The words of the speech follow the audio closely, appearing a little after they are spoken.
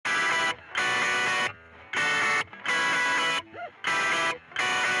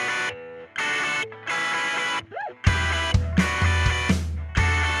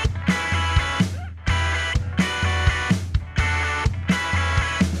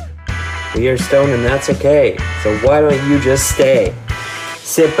We are stoned and that's okay. So why don't you just stay?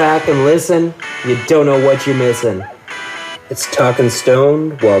 Sit back and listen. You don't know what you're missing. It's Talking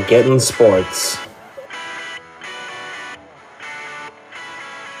Stoned while getting sports.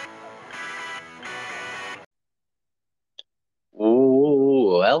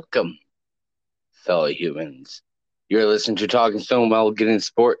 Welcome, fellow humans. You're listening to Talking Stone while getting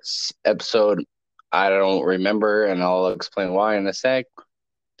sports episode. I don't remember, and I'll explain why in a sec.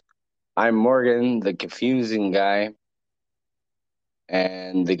 I'm Morgan, the confusing guy,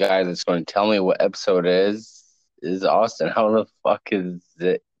 and the guy that's going to tell me what episode is Austin. How the fuck is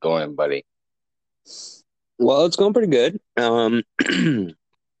it going, buddy? Well, it's going pretty good.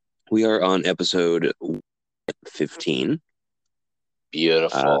 We are on episode 15.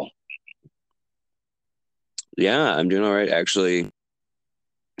 Beautiful. Yeah, I'm doing all right. Actually,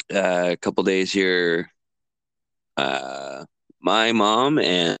 a couple days here, my mom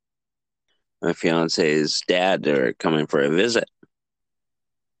and my fiance's dad are coming for a visit.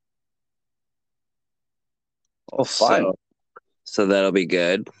 Oh, fun. So that'll be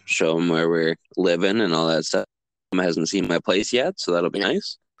good. Show them where we're living and all that stuff. Mom hasn't seen my place yet, so that'll be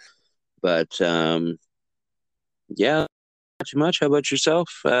nice. But yeah, not too much. How about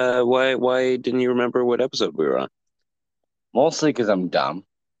yourself? Why didn't you remember what episode we were on? Mostly because I'm dumb,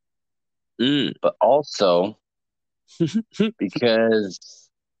 Mm. but also because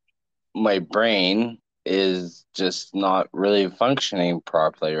my brain is just not really functioning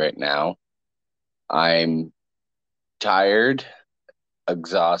properly right now. I'm tired,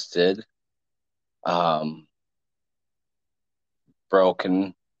 exhausted,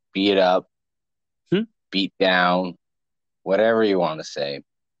 broken, beat up, beat down, whatever you want to say.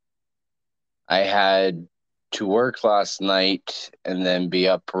 I had to work last night and then be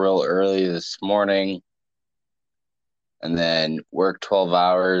up real early this morning and then work 12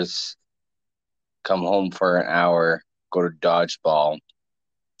 hours, come home for an hour, go to dodgeball,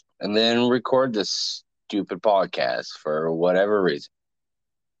 and then record this stupid podcast for whatever reason.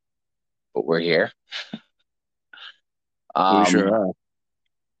 But we're here. We sure are.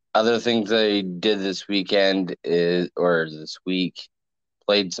 Other things I did this weekend this week,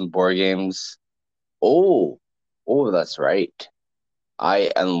 played some board games. Oh, that's right.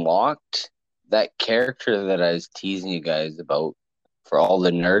 I unlocked that character that I was teasing you guys about for all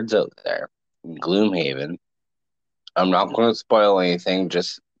the nerds out there in Gloomhaven. I'm not going to spoil anything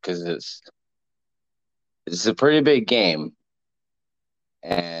just because it's a pretty big game.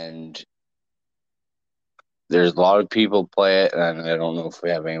 And there's a lot of people play it, and I don't know if we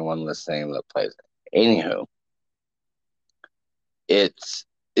have anyone listening that plays it. Anywho, it's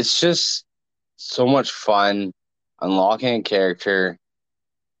just so much fun unlocking a character.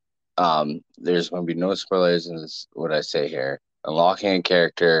 There's going to be no spoilers in this, what I say here. Unlocking a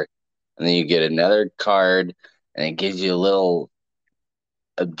character, and then you get another card, and it gives you a little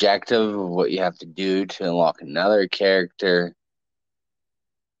objective of what you have to do to unlock another character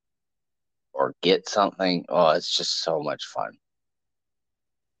or get something. Oh, it's just so much fun.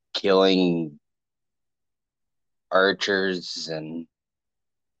 Killing archers and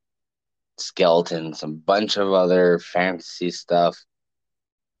skeletons, a bunch of other fantasy stuff.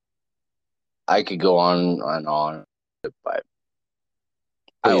 I could go on and on, but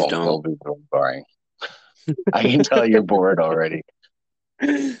I Please won't. don't. It'll be boring. I can tell you're bored already.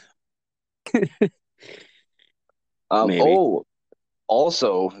 Maybe.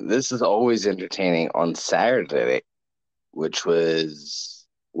 Also, this is always entertaining on Saturday, which was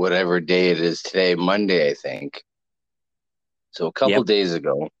whatever day it is today, Monday, I think. So a couple days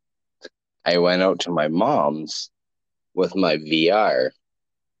ago, I went out to my mom's with my VR,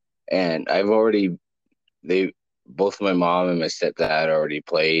 and both my mom and my stepdad already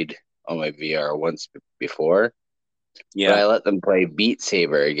played on my VR once before. Yeah. But I let them play Beat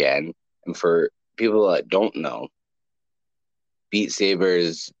Saber again. And for people that don't know, Beat Saber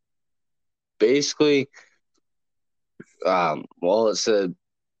is basically, you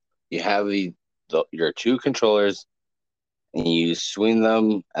have your two controllers, and you swing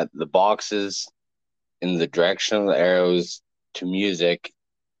them at the boxes in the direction of the arrows to music.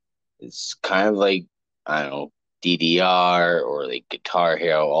 It's kind of like, I don't know, DDR or like Guitar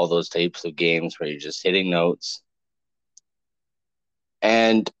Hero, all those types of games where you're just hitting notes.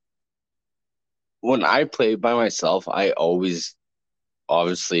 And when I play by myself, I always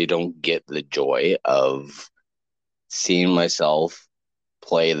obviously don't get the joy of seeing myself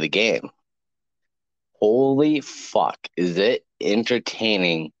play the game. Holy fuck, is it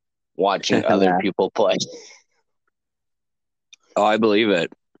entertaining watching other people play? Oh, I believe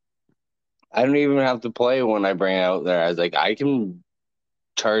it. I don't even have to play when I bring it out there. I was like, I can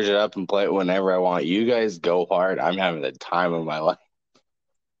charge it up and play it whenever I want. You guys go hard. I'm having the time of my life.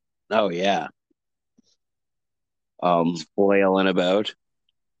 Oh yeah, Um, flailing about.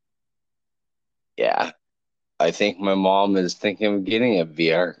 yeah, I think my mom is thinking of getting a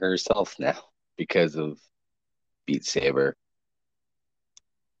VR herself now because of Beat Saber.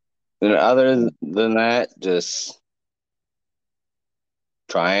 And other than that, just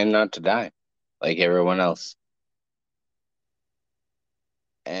trying not to die like everyone else.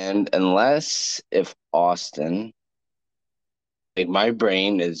 And unless if Austin, like my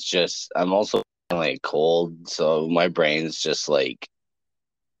brain is just, I'm also like cold, so my brain's just like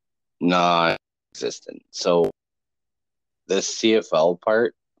non-existent. So the CFL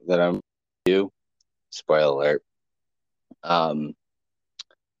part that I'm do, spoiler alert,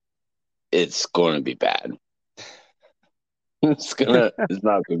 it's going to be bad. It's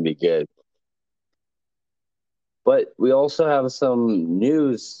not going to be good. But we also have some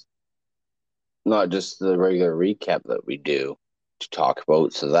news, not just the regular recap that we do to talk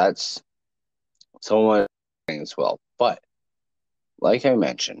about. So that's somewhat as well. But like I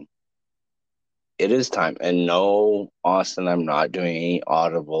mentioned, it is time. And no, Austin, I'm not doing any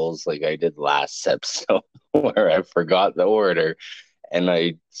audibles like I did last episode where I forgot the order and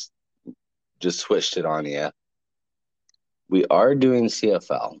I just switched it on you. We are doing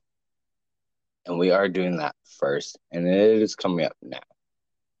CFL, and we are doing that first, and it is coming up now.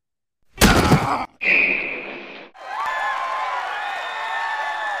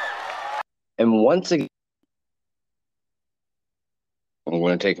 And once again, I'm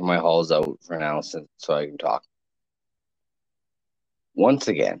going to take my halls out for now so I can talk. Once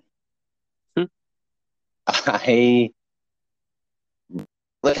again, I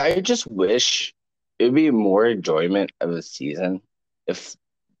just wish it would be more enjoyment of the season if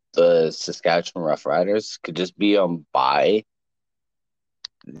the Saskatchewan Roughriders could just be on bye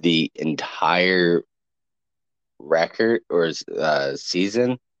the entire record or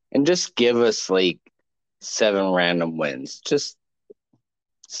season and just give us like 7 random wins, just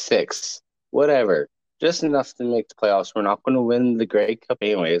 6, whatever, just enough to make the playoffs. We're not going to win the Grey Cup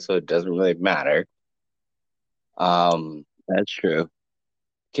anyway, so it doesn't really matter. That's true.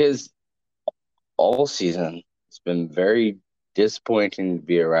 Because all season it's been very disappointing to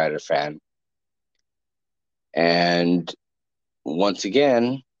be a Rider fan, and once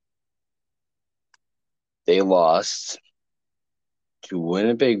again they lost to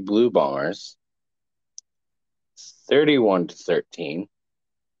Winnipeg Blue Bombers 31-13.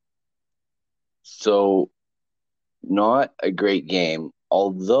 So not a great game,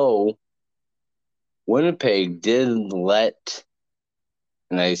 although Winnipeg did let,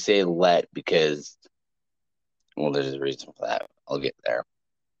 and I say let because, well, there's a reason for that. I'll get there.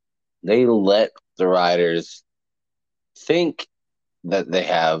 They let the Riders think that they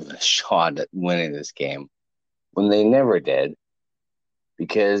have a shot at winning this game when they never did,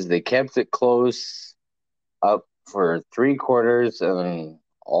 because they kept it close up for 3 quarters, and then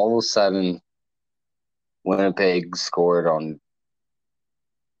all of a sudden Winnipeg scored on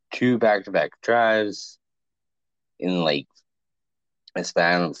 2 back-to-back drives in like a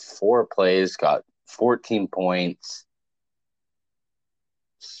span of 4 plays, got 14 points,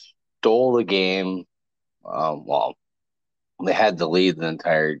 stole the game. Well, they had the lead the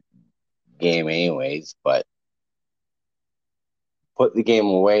entire game anyways, but put the game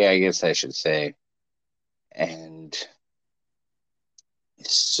away, I guess I should say. And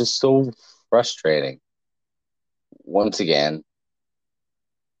it's just so frustrating. Once again,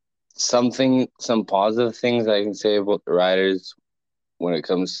 some positive things I can say about the Riders when it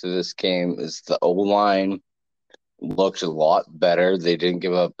comes to this game is the O-line looked a lot better. They didn't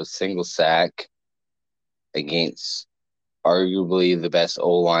give up a single sack against arguably the best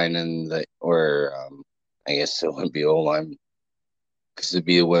O-line I guess it wouldn't be O-line because it'd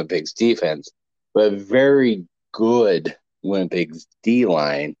be the Winnipeg's defense, but very good Winnipeg's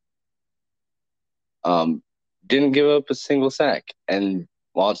D-line. Didn't give up a single sack, and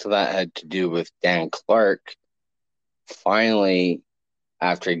lots of that had to do with Dan Clark finally,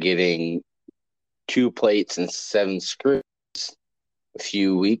 after getting 2 plates and 7 screws a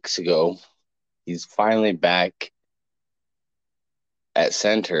few weeks ago, he's finally back at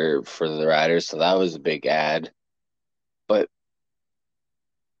center for the Riders, so that was a big add. But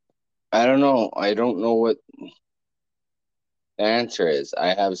I don't know. I don't know what the answer is.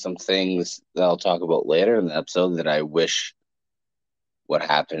 I have some things that I'll talk about later in the episode that I wish would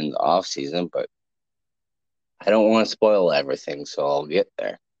happen in the off season, but I don't want to spoil everything, so I'll get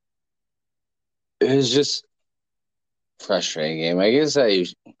there. It was just a frustrating game. I guess I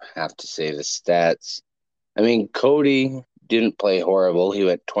have to say the stats. I mean, Cody didn't play horrible. He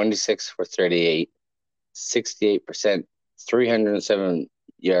went 26 for 38, 68%, 307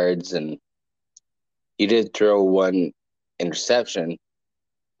 yards, and he did throw one interception.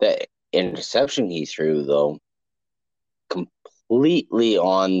 The interception he threw, though, completely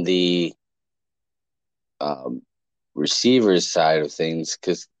on the receiver's side of things,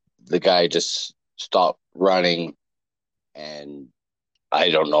 because the guy just stopped running, and I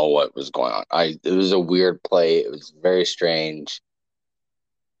don't know what was going on. It was a weird play. It was very strange.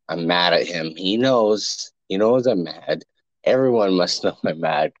 I'm mad at him. He knows I'm mad. Everyone must know I'm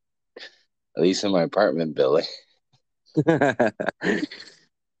mad. At least in my apartment, Billy. I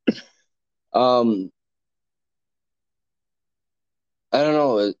don't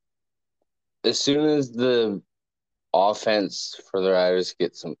know. As soon as the offense for the Riders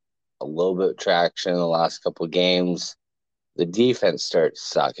gets a little bit of traction in the last couple of games, the defense starts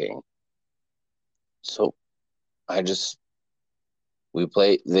sucking. So they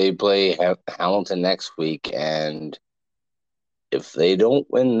play Hamilton next week, and if they don't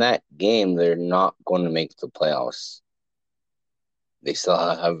win that game, they're not going to make the playoffs. They still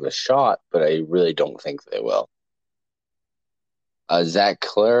have a shot, but I really don't think they will. Zach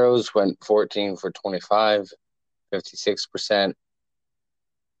Collaros went 14 for 25, 56%,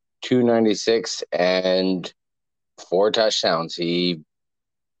 296, and 4 touchdowns. He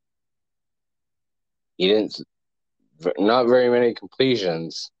didn't, not very many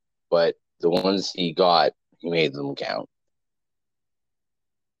completions, but the ones he got, he made them count.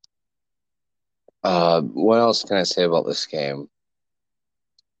 What else can I say about this game?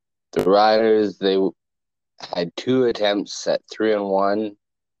 The Riders, they had 2 attempts at 3-and-1.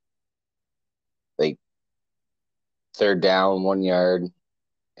 They third down, 1 yard,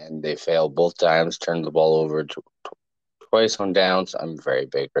 and they failed both times, turned the ball over twice on downs. I'm very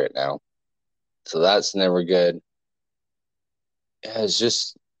big right now. So that's never good. Yeah, it's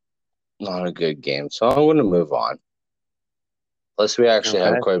just not a good game. So I'm going to move on. Plus, we actually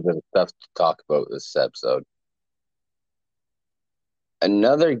have quite a bit of stuff to talk about this episode.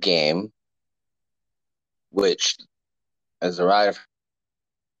 Another game, which, as a Rider,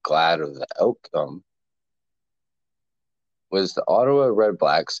 glad of the outcome, was the Ottawa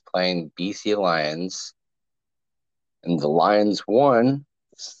Redblacks playing BC Lions, and the Lions won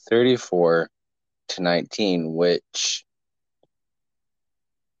 34-19, which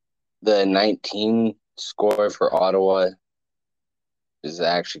the 19 score for Ottawa is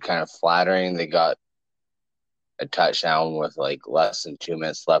actually kind of flattering. They got a touchdown with like less than 2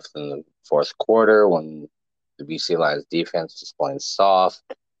 minutes left in the fourth quarter when the BC Lions defense was playing soft.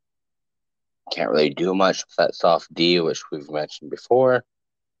 Can't really do much with that soft D, which we've mentioned before.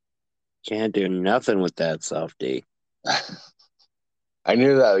 Can't do nothing with that soft D. I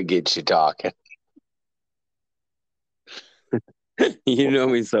knew that would get you talking. You know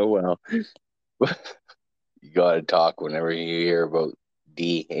me so well. You got to talk whenever you hear about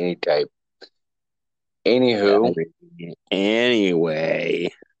D, any type. Anywho.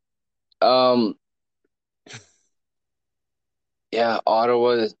 Anyway. Yeah,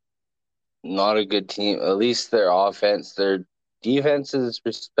 Ottawa, not a good team. At least their offense, their defense is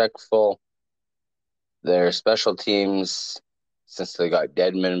respectful. Their special teams, since they got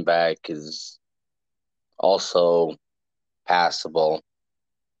Deadman back, is also passable.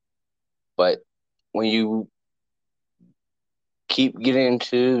 But when you keep getting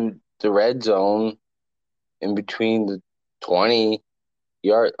into the red zone in between the 20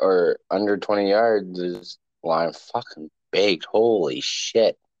 yard or under 20 yards, is line fucking baked. Holy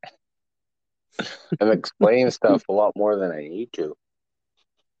shit. I'm explaining stuff a lot more than I need to.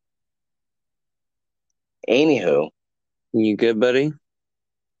 Anywho. You good, buddy?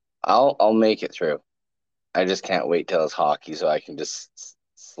 I'll make it through. I just can't wait till it's hockey so I can just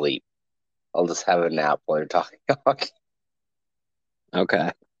sleep. I'll just have a nap while you're talking hockey.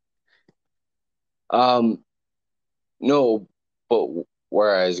 Okay. No, but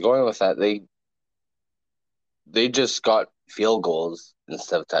where I was going with that, they just got field goals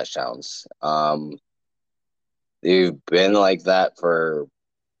instead of touchdowns. They've been like that for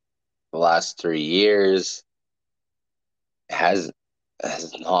the last 3 years. Has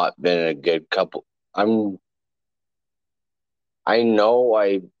not been a good couple. I know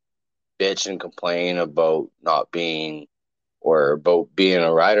I bitch and complain about not being or about being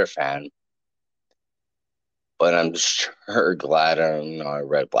a Rider fan, but I'm sure glad I'm not a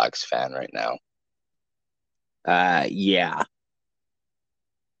Red Blacks fan right now. Yeah.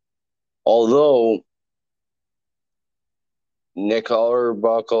 Although Nick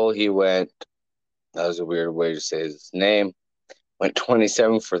Arbuckle, that was a weird way to say his name, went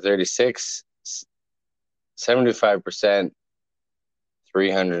 27 for 36, 75%,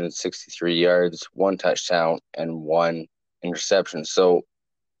 363 yards, 1 touchdown, and 1 interception. So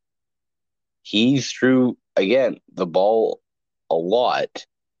he threw, again, the ball a lot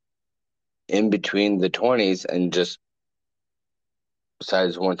in between the 20s and just,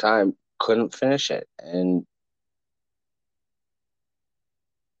 besides one time, couldn't finish it. And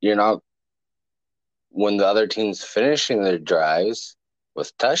you're not, when the other team's finishing their drives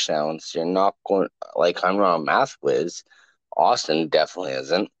with touchdowns, you're not going, like, I'm not a math whiz. Austin definitely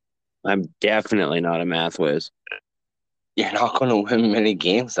isn't. I'm definitely not a math whiz. You're not going to win many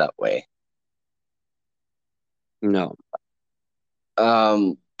games that way. No.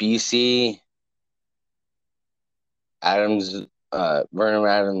 BC, Adams, Vernon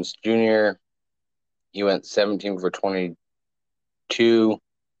Adams Jr., he went 17 for 22,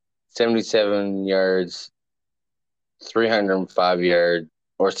 77 yards, 305 yards,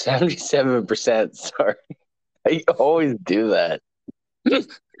 or 77%. Sorry. I always do that.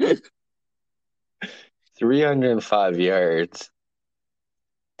 305 yards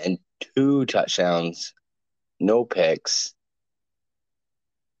and 2 touchdowns, no picks.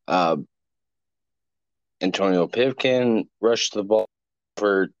 Antonio Pipkin rushed the ball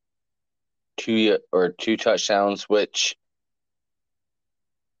for 2 touchdowns, which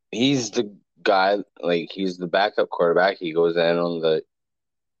he's the guy, like, he's the backup quarterback. He goes in on the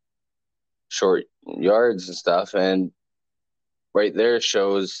short yards and stuff, and right there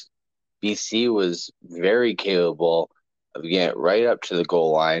shows BC was very capable of getting it right up to the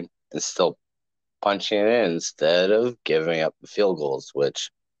goal line and still punching it in instead of giving up the field goals,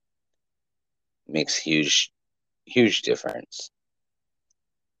 which makes huge difference.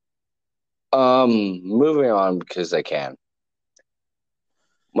 Moving on because I can.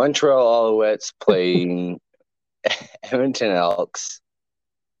 Montreal Alouettes playing Edmonton Elks.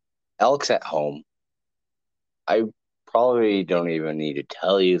 Elks at home. I probably don't even need to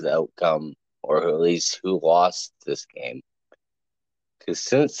tell you the outcome, or at least who lost this game. Because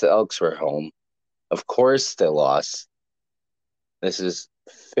since the Elks were home, of course they lost. This is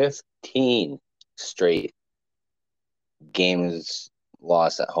 15 straight games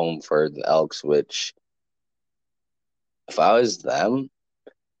lost at home for the Elks, which, if I was them,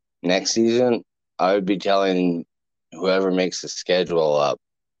 next season, I would be telling whoever makes the schedule up,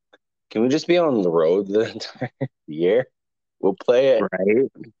 can we just be on the road the entire year? We'll play it. Right.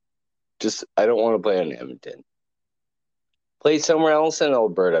 Just, I don't want to play in Edmonton. Play somewhere else in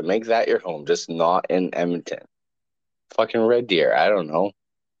Alberta. Make that your home, just not in Edmonton. Fucking Red Deer. I don't know.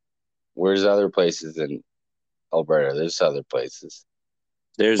 Where's other places in Alberta? There's other places.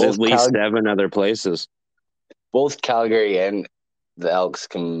 There's Both at least 7 other places. Both Calgary and the Elks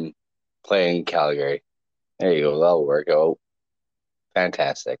can play in Calgary. There you go. That'll work out.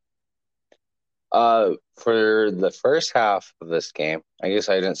 Fantastic. For the first half of this game, I guess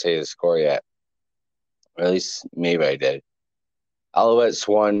I didn't say the score yet. Or at least maybe I did. Alouettes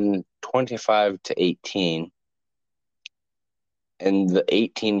won 25-18. And the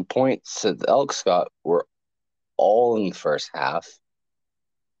 18 points that the Elks got were all in the first half.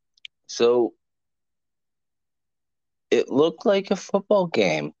 So it looked like a football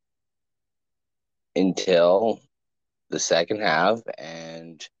game until the second half,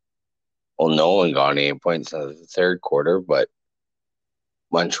 and no one got any points in the third quarter, but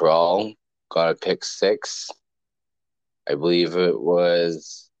Montreal got a pick 6. I believe it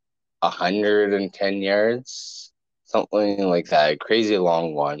was 110 yards, something like that, a crazy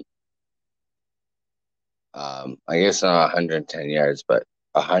long one. I guess not 110 yards, but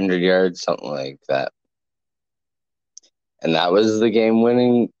 100 yards, something like that. And that was the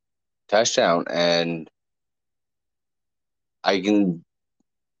game-winning touchdown. And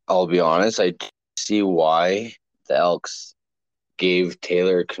I'll be honest, I see why the Elks gave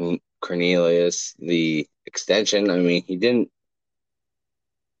Taylor Cornelius the extension. I mean, he didn't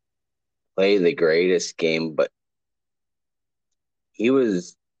play the greatest game, but he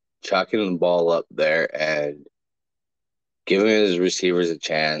was chucking the ball up there and giving his receivers a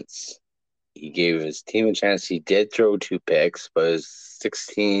chance. He gave his team a chance. He did throw 2 picks, but it was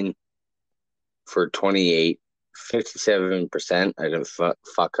 16 for 28, 57%. I didn't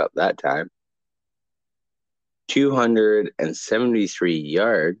fuck up that time. 273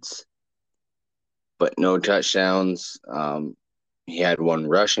 yards, but no touchdowns. He had 1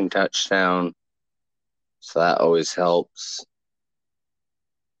 rushing touchdown, so that always helps.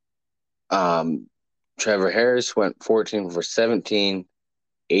 Trevor Harris went 14 for 17,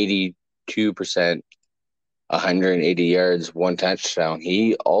 82%, 180 yards, 1 touchdown.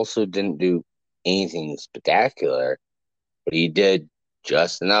 He also didn't do anything spectacular, but he did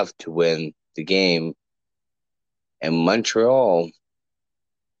just enough to win the game. And Montreal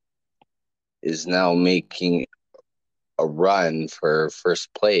is now making a run for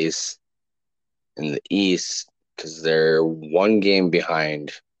first place in the East because they're one game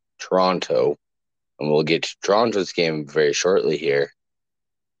behind Toronto. And we'll get to Toronto's game very shortly here.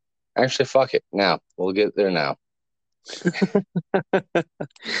 Actually, fuck it. Now. We'll get there now.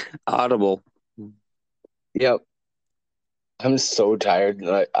 Audible. Yep. I'm so tired.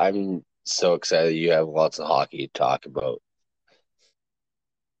 I'm so excited you have lots of hockey to talk about.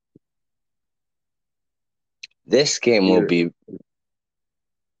 This game will be...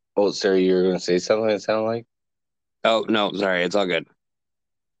 Oh, sorry, you were going to say something, it sounded like? Oh, no, sorry. It's all good.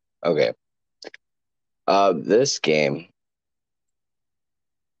 Okay. This game,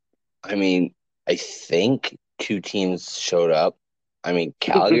 I mean, I think two teams showed up. I mean,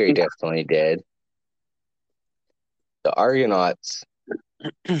 Calgary definitely did. The Argonauts,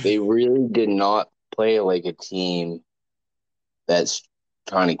 they really did not play like a team that's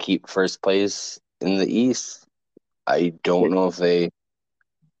trying to keep first place in the East. I don't know if they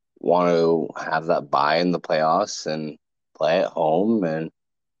want to have that bye in the playoffs and play at home, and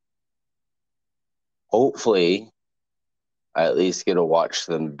hopefully I at least get to watch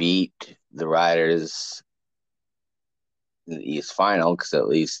them beat the Riders in the East final, because at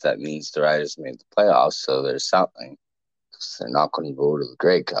least that means the Riders made the playoffs, so there's something. They're not going to go to the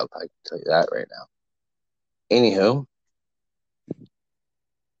Grey Cup, I can tell you that right now. Anywho,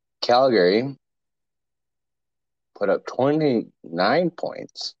 Calgary put up 29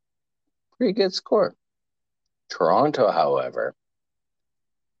 points. Pretty good score. Toronto, however,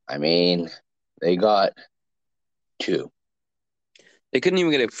 I mean, they got 2. They couldn't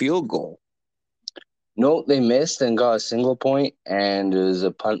even get a field goal. No, they missed and got a single point, and it was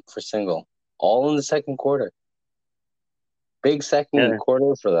a punt for single. All in the second quarter. Big second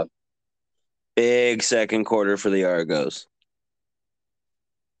quarter for them. Big second quarter for the Argos.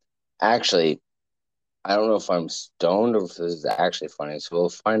 Actually, I don't know if I'm stoned or if this is actually funny, so we'll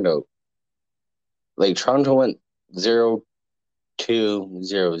find out. Like, Toronto went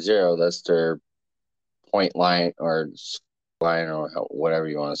 0-2-0-0. That's their point line or line or whatever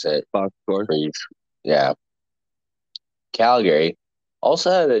you want to say it. Box score. Yeah. Calgary also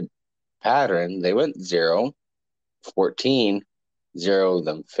had a pattern. They went 0-14, 0,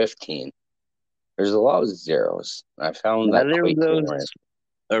 then 15. There's a lot of zeros. I found that Neither quite of those humorous.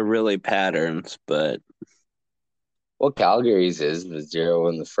 are really patterns, but Well, Calgary's is the 0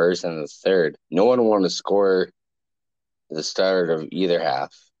 in the first and the third. No one wanted to score the start of either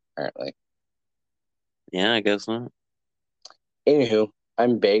half, apparently. yeah, I guess not. Anywho,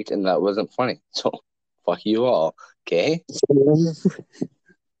 I'm baked and that wasn't funny. So, fuck you all, okay? Just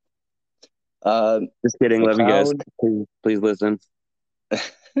kidding. Love you guys. Please listen.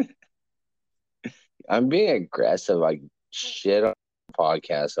 I'm being aggressive. Like, shit on the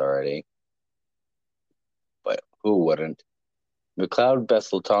podcast already. But who wouldn't? McLeod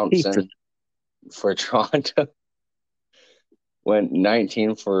Bethel Thompson for Toronto went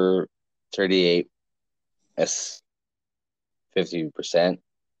 19 for 38. That's 50%,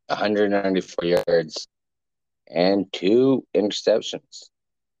 194 yards, and 2 interceptions.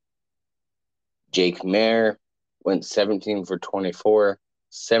 Jake Mayer went 17 for 24,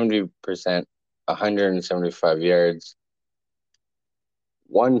 70%, 175 yards,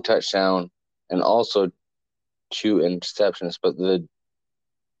 1 touchdown, and also 2 interceptions. But the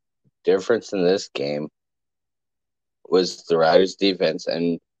difference in this game was the Riders' defense.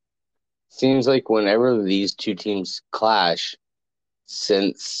 And seems like whenever these two teams clash,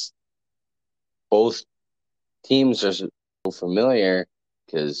 since both teams are so familiar,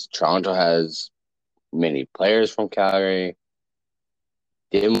 because Toronto has many players from Calgary,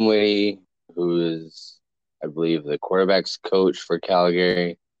 Dimwitty, who is, I believe, the quarterback's coach for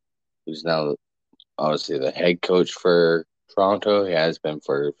Calgary, who's now obviously the head coach for Toronto. He has been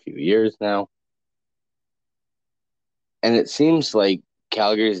for a few years now. And it seems like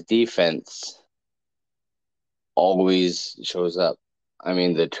Calgary's defense always shows up. I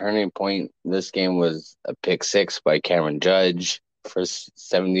mean, the turning point in this game was a pick 6 by Cameron Judge for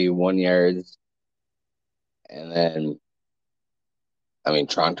 71 yards. And then, I mean,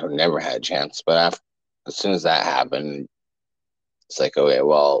 Toronto never had a chance. But as soon as that happened, it's like, okay,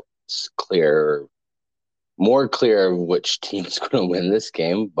 well, it's more clear of which team's going to win this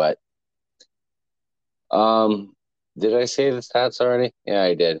game. But did I say the stats already? Yeah,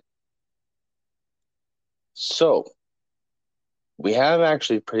 I did. So we have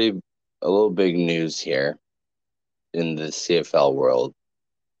actually a little big news here in the CFL world.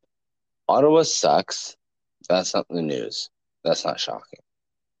 Ottawa sucks. That's not the news. That's not shocking.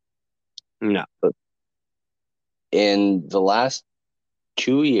 No. But in the last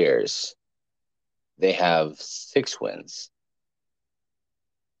 2 years, they have 6 wins.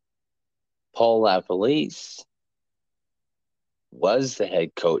 Paul LaPolice was the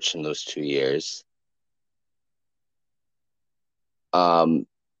head coach in those 2 years.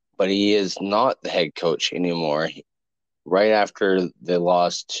 But he is not the head coach anymore. Right after they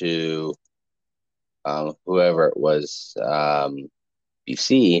lost to whoever it was,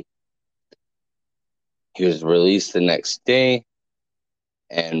 BC, he was released the next day,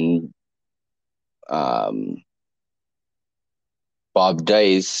 and Bob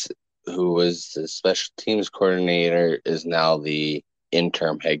Dice, who was the special teams coordinator, is now the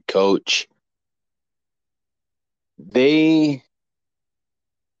interim head coach.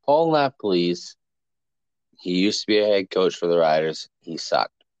 Paul LaPolice, he used to be a head coach for the Riders. He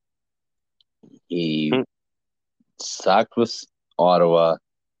sucked. He sucked with Ottawa.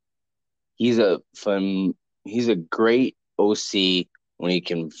 He's a great OC when he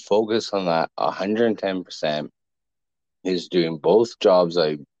can focus on that 110%. He's doing both jobs,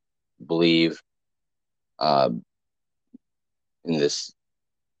 I believe, in this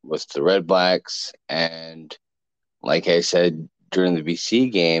with the Red Blacks, and like I said during the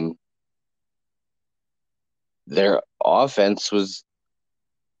BC game, their offense was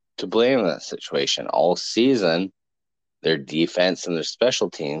to blame in that situation all season. Their defense and their special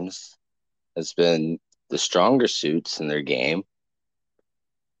teams has been the stronger suits in their game.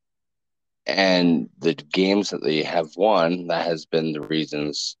 And the games that they have won, that has been the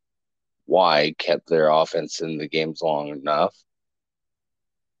reasons why, kept their offense in the games long enough.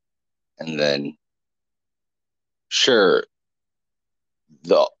 And then, sure,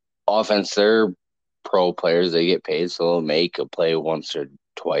 the offense, they're pro players, they get paid, so they'll make a play once or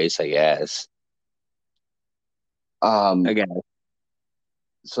twice, I guess. Again,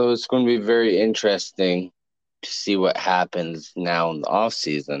 so it's going to be very interesting to see what happens now in the off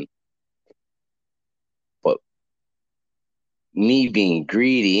season. But me being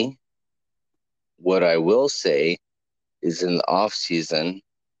greedy, what I will say is in the off season,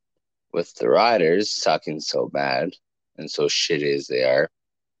 with the Riders sucking so bad and so shitty as they are,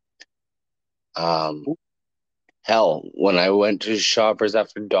 hell, when I went to Shoppers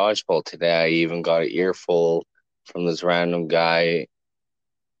after dodgeball today, I even got an earful from this random guy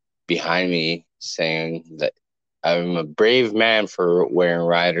behind me saying that I'm a brave man for wearing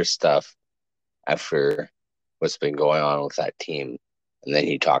Rider stuff after what's been going on with that team. And then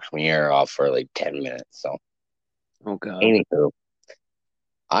he talked my ear off for like 10 minutes. So, oh god, anywho,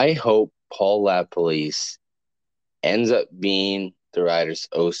 I hope Paul LaPolice ends up being the Riders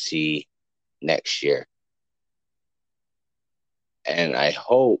OC next year. And I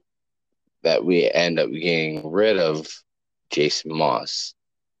hope that we end up getting rid of Jason Moss.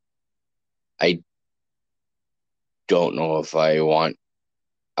 I don't know if I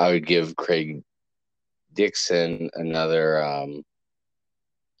would give Craig Dixon another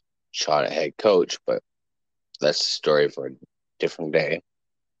shot at head coach, but that's a story for a different day.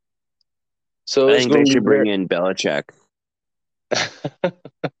 So I it's think going they to should be bring in Belichick.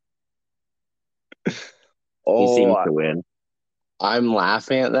 He seems to win. I'm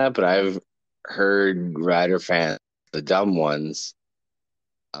laughing at that, but I've heard Rider fans, the dumb ones,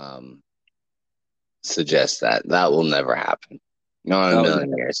 suggest that will never happen. Not in a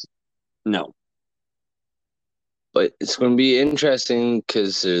million years. No. But it's going to be interesting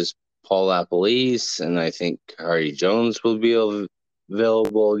because there's Paul LaPolice, and I think Hardy Jones will be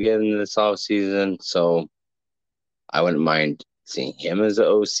available again in this offseason. So I wouldn't mind seeing him as an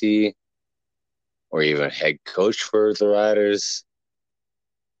OC or even head coach for the Riders.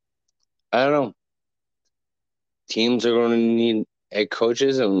 I don't know. Teams are going to need head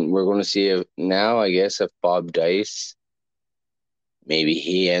coaches, and we're going to see if now, I guess, if Bob Dice, maybe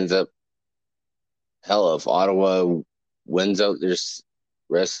he ends up, hell, if Ottawa wins out their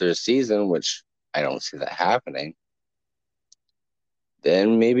rest of their season, which I don't see that happening,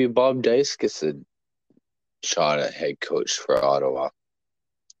 then maybe Bob Dice gets a shot at head coach for Ottawa.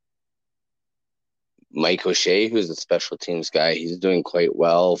 Mike O'Shea, who's a special teams guy, he's doing quite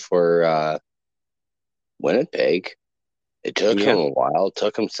well for Winnipeg. It took him a while. It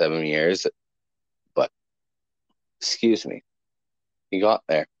took him 7 years, but excuse me, he got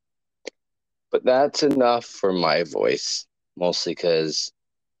there. But that's enough for my voice, mostly because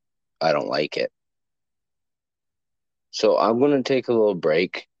I don't like it. So I'm going to take a little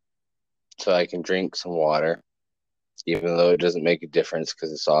break so I can drink some water, even though it doesn't make a difference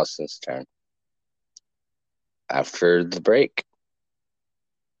because it's Austin's turn. After the break.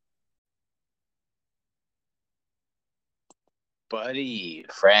 Buddy,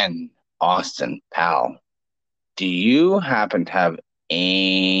 friend, Austin, pal, do you happen to have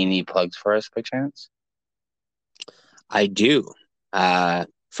any plugs for us by chance? I do.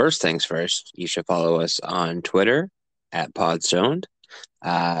 First things first, you should follow us on Twitter at Podstoned,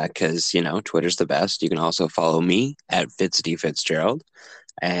 because Twitter's the best. You can also follow me at FitzdFitzgerald,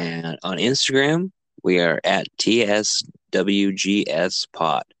 and on Instagram we are at TSWGS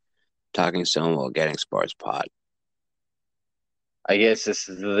Pod, Talking Stone While Getting Sports Pod. I guess this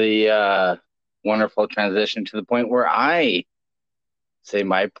is the wonderful transition to the point where I say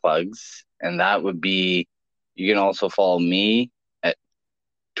my plugs, and that would be, you can also follow me at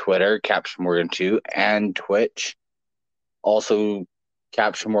Twitter, Caption Morgan 2, and Twitch. Also,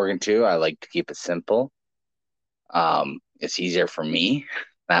 Caption Morgan 2. I like to keep it simple. It's easier for me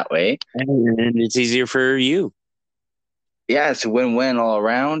that way. And it's easier for you. Yeah, it's a win-win all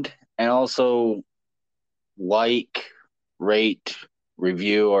around. And also, like, rate,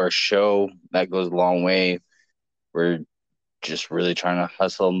 review our show. That goes a long way. We're just really trying to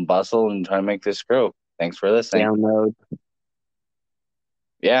hustle and bustle and try to make this grow. Thanks for listening. Download.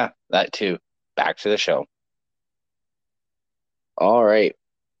 Yeah, that too. Back to the show. All right.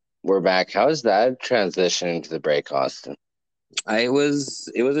 We're back. How's that transition into the break, Austin? It was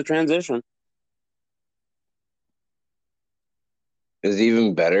a transition. It was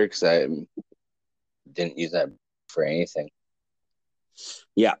even better because I didn't use that for anything.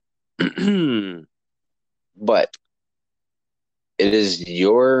 Yeah. But it is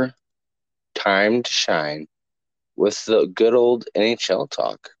your time to shine with the good old NHL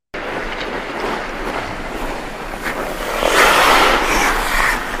talk.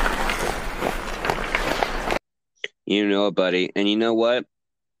 You know it, buddy. And you know what?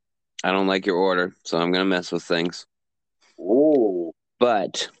 I don't like your order, so I'm going to mess with things. Ooh.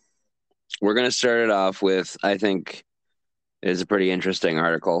 But we're going to start it off with, I think, it is a pretty interesting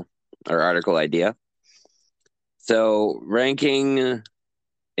article idea. So ranking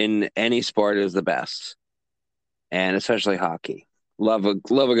in any sport is the best, and especially hockey. Love a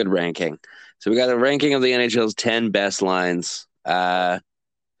good ranking. So we got the ranking of the NHL's 10 best lines, like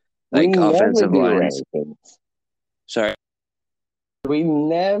offensive lines. Rankings. Sorry. We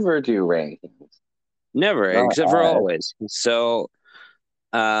never do rankings. Never, except for always. So,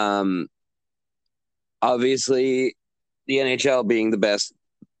 obviously, the NHL being the best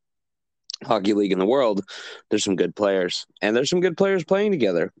hockey league in the world, there's some good players, and there's some good players playing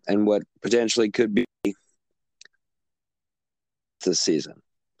together, and what potentially could be this season.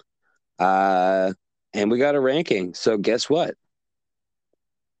 And we got a ranking. So guess what?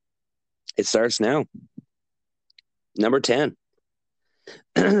 It starts now. Number 10.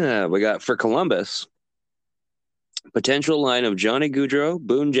 We got for Columbus, potential line of Johnny Gaudreau,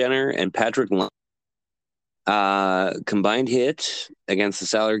 Boone Jenner, and Patrick Lund. Combined hit against the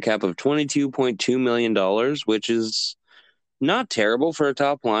salary cap of $22.2 million, which is not terrible for a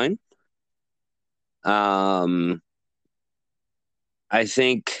top line. I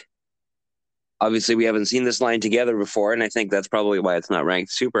think, obviously, we haven't seen this line together before, and I think that's probably why it's not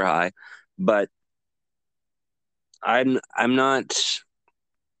ranked super high. But I'm not.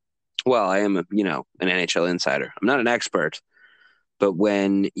 Well, I am, an NHL insider. I'm not an expert, but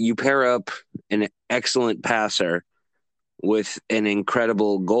when you pair up an excellent passer with an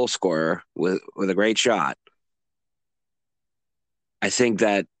incredible goal scorer with a great shot, I think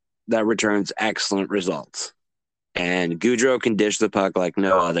that returns excellent results. And Gaudreau can dish the puck like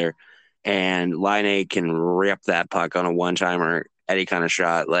no other, and Laine can rip that puck on a one-timer, any kind of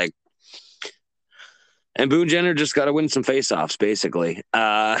shot. And Boone Jenner just got to win some face-offs, basically.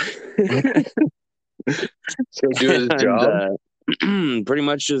 So do his job? Pretty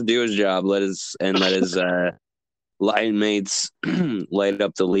much just do his job. Let his line mates light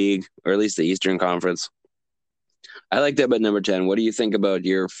up the league, or at least the Eastern Conference. I like that about number 10. What do you think about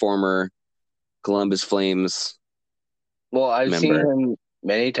your former Columbus Flames Well, I've member? seen him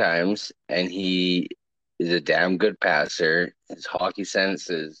many times, and he is a damn good passer. His hockey sense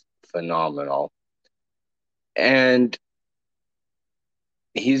is phenomenal. And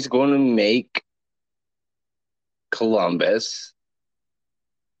he's going to make Columbus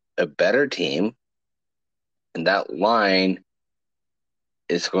a better team. And that line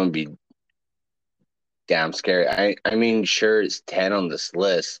is going to be damn scary. I mean, sure, it's 10 on this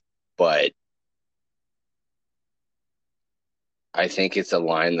list, but I think it's a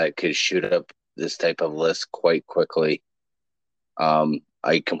line that could shoot up this type of list quite quickly.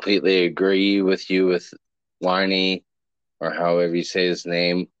 I completely agree with you with Laine, or however you say his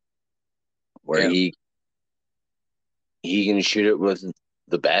name, where he can shoot it with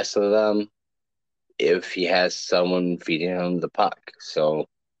the best of them if he has someone feeding him the puck. So,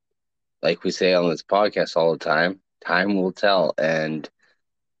 like we say on this podcast all the time, Time will tell. And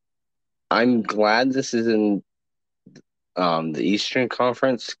I'm glad this is in the Eastern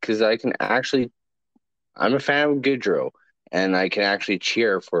Conference because I'm a fan of Goodrow, and I can actually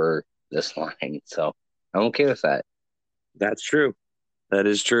cheer for this line. So I'm okay with that. That's true. That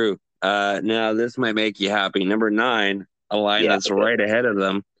is true. Now, this might make you happy. Number 9, a line Yeah. that's right ahead of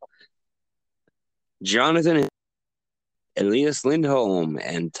them. Jonathan, Elias Lindholm,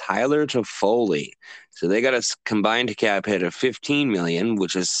 and Tyler Toffoli. So they got a combined cap hit of $15 million,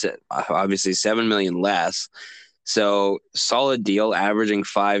 which is obviously $7 million less. So solid deal, averaging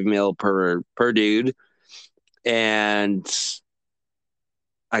 $5 million per dude. And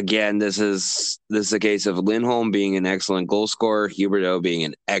again, this is a case of Lindholm being an excellent goal scorer, Huberdeau being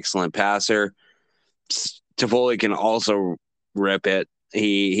an excellent passer. Toffoli can also rip it.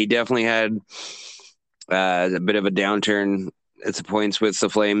 He definitely had a bit of a downturn at the points with the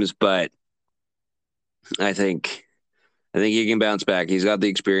Flames, but I think he can bounce back. He's got the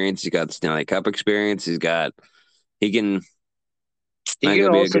experience. He's got the Stanley Cup experience. He can. He can be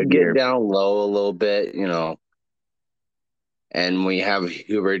a also good get year. down low a little bit, and we have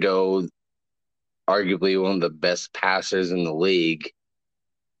Huberdeau, arguably one of the best passers in the league.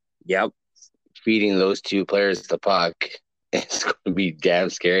 Yep. Feeding those two players the puck, it's going to be damn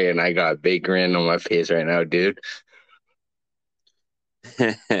scary. And I got a big grin on my face right now, dude.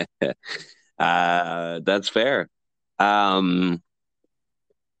 That's fair.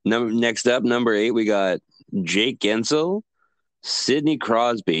 Next up, number 8, we got Jake Gensel, Sidney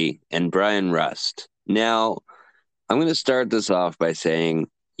Crosby, and Brian Rust. Now, I'm going to start this off by saying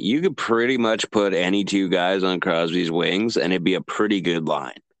you could pretty much put any two guys on Crosby's wings, and it'd be a pretty good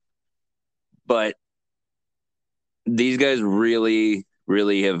line. But these guys really,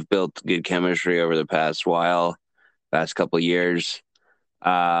 really have built good chemistry over the past couple of years.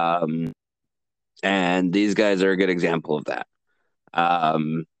 And these guys are a good example of that.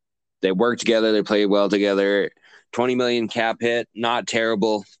 They work together. They play well together. 20 million cap hit, not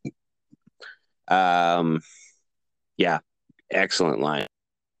terrible. Yeah, excellent line.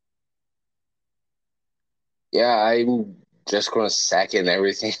 Yeah, I'm just going to second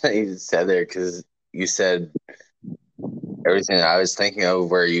everything that you said there because you said everything I was thinking of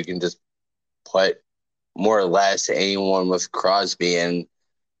where you can just put more or less anyone with Crosby and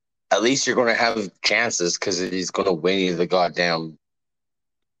at least you're going to have chances because he's going to win you the goddamn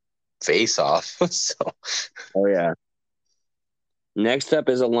face off. So. Oh, yeah. Next up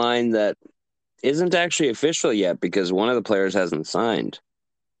is a line that isn't actually official yet because one of the players hasn't signed.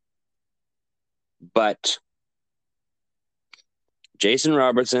 But Jason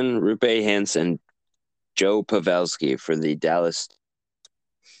Robertson, Roope Hintz, and Joe Pavelski for the Dallas.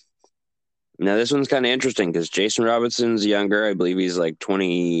 Now, this one's kind of interesting because Jason Robertson's younger. I believe he's like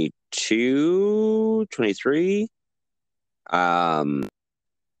 22, 23. Joe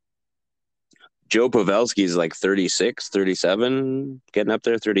Pavelski is like 36, 37, getting up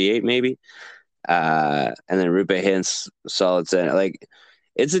there, 38 maybe. And then Roope Hintz, solid center. Like,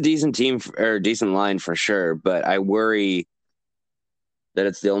 it's a decent team or decent line for sure, but I worry that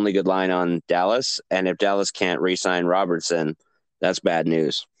it's the only good line on Dallas. And if Dallas can't re-sign Robertson, that's bad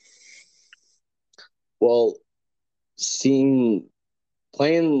news. Well,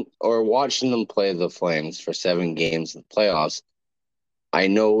 playing or watching them play the Flames for 7 games in the playoffs, I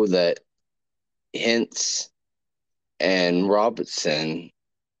know that Hintz and Robertson,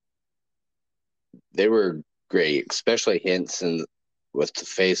 they were great, especially Hintz and with the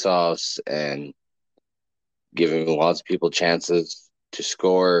face-offs and giving lots of people chances to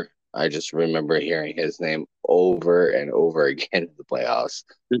score. I just remember hearing his name over and over again in the playoffs.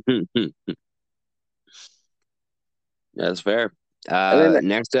 That's fair.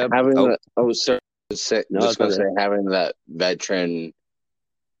 Next up, having that veteran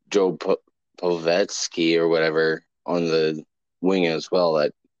Joe Pavelski or whatever on the wing as well,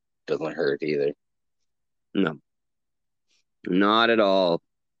 that doesn't hurt either. No, not at all.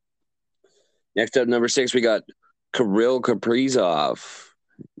 Next up, number 6, we got Kirill Kaprizov,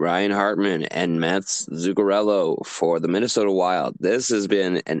 Ryan Hartman, and Mats Zuccarello for the Minnesota Wild. This has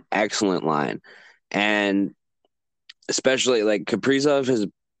been an excellent line. And especially, like, Kaprizov has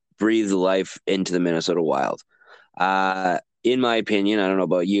breathed life into the Minnesota Wild. In my opinion, I don't know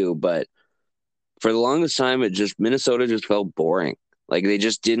about you, but for the longest time, Minnesota just felt boring. Like, they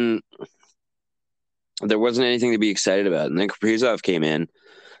just didn't. There wasn't anything to be excited about. And then Kaprizov came in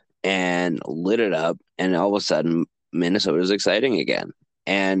and lit it up, and all of a sudden, Minnesota's exciting again.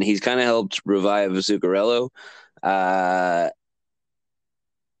 And he's kind of helped revive Zuccarello. And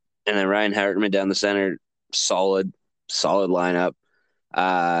then Ryan Hartman down the center, solid lineup.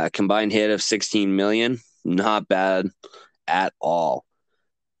 Combined hit of 16 million. Not bad at all.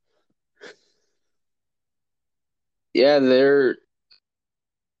 Yeah, they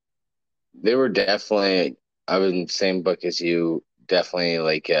were definitely. I was in the same book as you. Definitely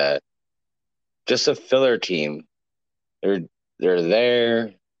like just a filler team. They're they're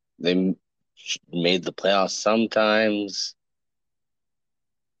there. They made the playoffs sometimes,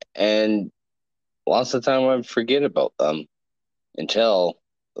 and lots of time I forget about them until,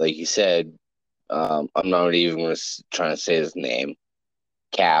 like you said, I'm not even going to try to say his name.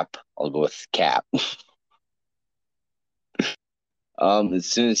 Cap. I'll go with Cap. As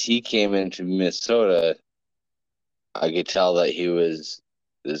soon as he came into Minnesota, I could tell that he was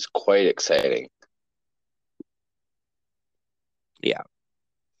quite exciting. Yeah.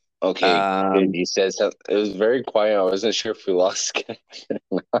 Okay, good. You said something. It was very quiet. I wasn't sure if we lost connection.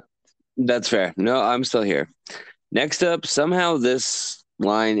 That's fair. No, I'm still here. Next up, somehow this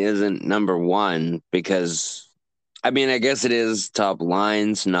line isn't number one because, I mean, I guess it is top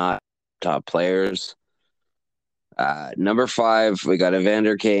lines, not top players. Number 5, we got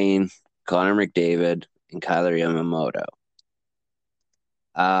Evander Kane, Connor McDavid, and Kyler Yamamoto.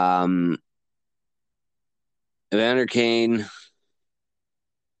 Evander Kane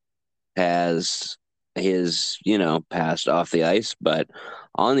has his, past off the ice, but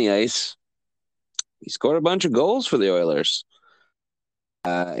on the ice, he scored a bunch of goals for the Oilers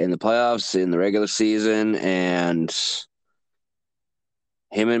in the playoffs, in the regular season, and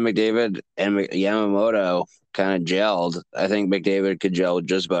him and McDavid and Yamamoto kind of gelled. I think McDavid could gel with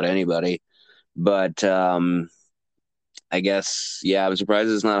just about anybody, but I guess I'm surprised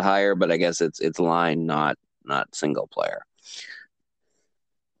it's not higher, but I guess it's line, not single player.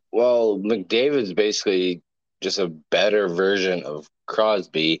 Well, McDavid's basically just a better version of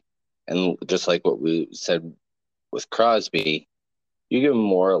Crosby, and just like what we said with Crosby, you can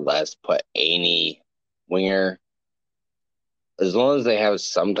more or less put any winger as long as they have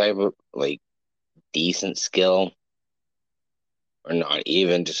some type of like decent skill, or not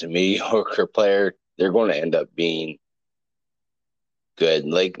even just a mediocre player, they're going to end up being good.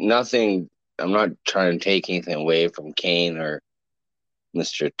 Like nothing. I'm not trying to take anything away from Kane or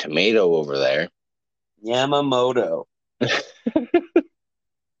Mr. Tomato over there. Yamamoto.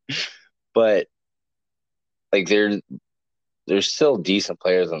 But like they're still decent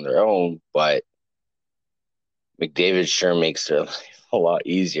players on their own, but McDavid sure makes their life a lot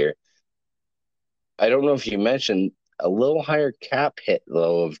easier. I don't know if you mentioned a little higher cap hit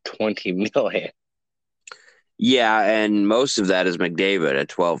though of 20 million. Yeah, and most of that is McDavid at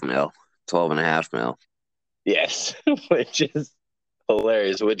 12 mil, 12 and a half mil. Yes, which is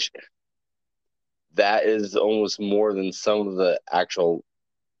hilarious, which that is almost more than some of the actual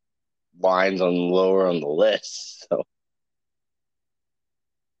lines on lower on the list. So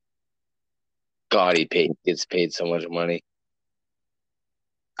God, gets paid so much money.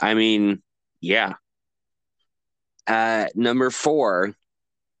 I mean, yeah. Number 4.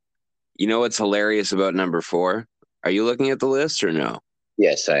 You know what's hilarious about number 4? Are you looking at the list or no?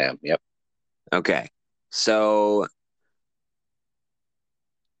 Yes, I am. Yep. Okay. So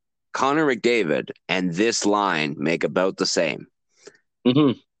Connor McDavid and this line make about the same.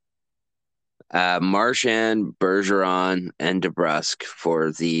 Mm-hmm. Marchand, Bergeron, and DeBrusk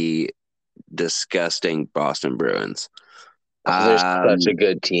for the disgusting Boston Bruins. They're such a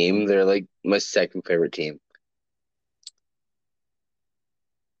good team. They're like my second favorite team.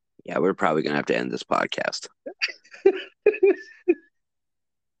 Yeah, we're probably going to have to end this podcast.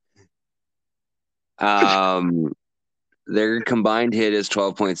 Their combined hit is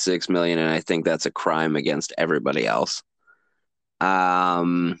 12.6 million, and I think that's a crime against everybody else.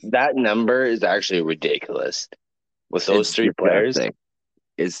 That number is actually ridiculous. With those three players,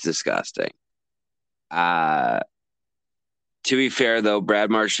 it's disgusting. To be fair, though, Brad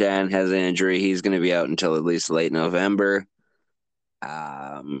Marchand has an injury. He's going to be out until at least late November.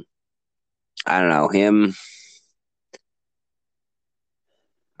 I don't know him.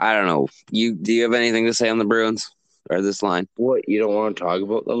 I don't know. Do you have anything to say on the Bruins or this line? What, you don't want to talk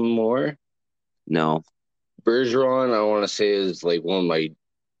about them more? No. Bergeron, I want to say, is like one of my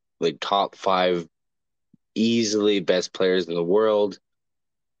like top 5 easily best players in the world.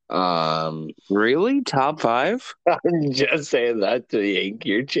 Really? Top 5? I'm just saying that to yank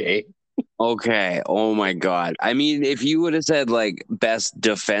your chain. Okay. Oh my God. I mean, if you would have said like best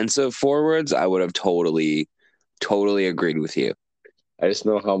defensive forwards, I would have totally agreed with you. I just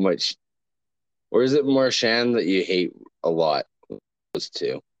know how much. Or is it Marchand that you hate a lot? Those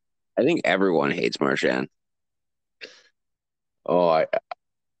two. I think everyone hates Marchand. Oh,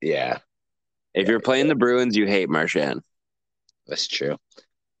 yeah. If you're playing the Bruins, you hate Marchand. That's true.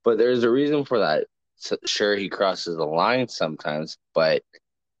 But there's a reason for that. sure he crosses the line sometimes, but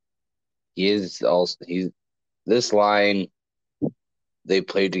he's this line. They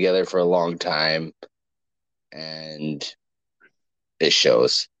played together for a long time, and it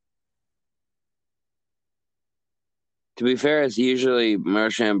shows. To be fair, it's usually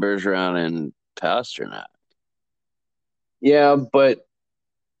Marchand, Bergeron, and Pastrnak. Yeah, but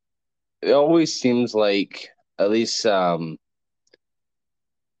it always seems like at least Daryl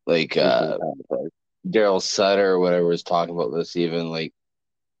Sutter or whatever was talking about this, even like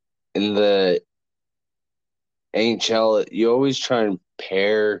in the NHL, you always try and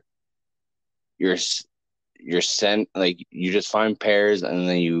pair your like you just find pairs and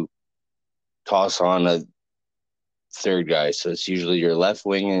then you toss on a third guy. So it's usually your left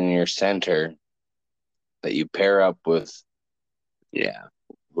wing and your center that you pair up with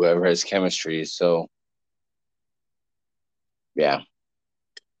whoever has chemistry. So yeah.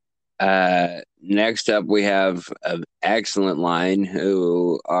 Next up, we have an excellent line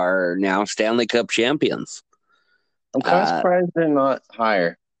who are now Stanley Cup champions. I'm kind of surprised they're not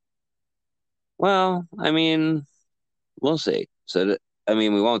higher. Well, I mean, we'll see. So, we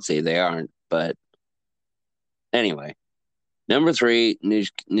won't see. They aren't. But anyway, number 3,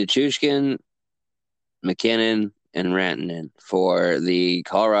 Nichushkin, McKinnon, and Rantanen for the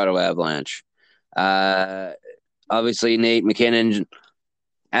Colorado Avalanche. Obviously, Nate McKinnon,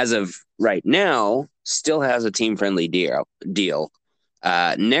 as of right now, still has a team-friendly deal.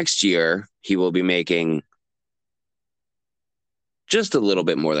 Next year, he will be making just a little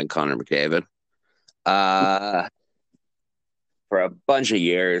bit more than Connor McDavid for a bunch of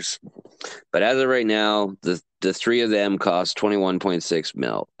years. But as of right now, the three of them cost $21.6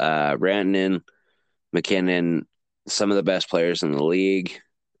 million. Rantanen, McKinnon, some of the best players in the league.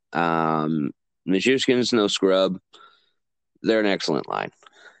 Nichushkin's no scrub. They're an excellent line.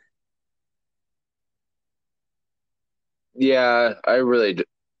 Yeah, I really do.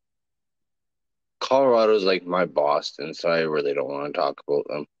 Colorado's like my Boston, so I really don't want to talk about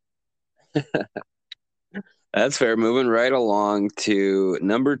them. That's fair. Moving right along to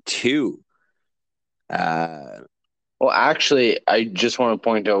number 2. Well, actually, I just want to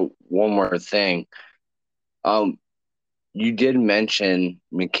point out one more thing. You did mention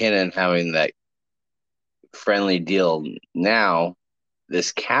McKinnon having that friendly deal. Now,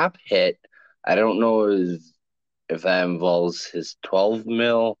 this cap hit, I don't know if that involves his 12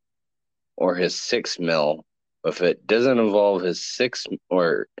 mil or his 6 mil. If it doesn't involve his 6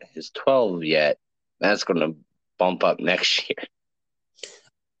 or his 12 yet, that's going to bump up next year.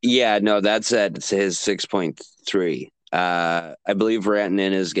 Yeah, no, that's at his 6.3. I believe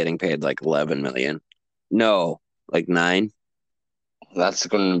Rantanen is getting paid like 11 million. No, like 9. That's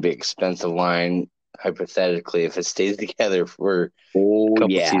going to be expensive line, hypothetically, if it stays together for a couple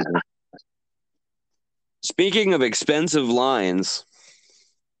seasons. Speaking of expensive lines,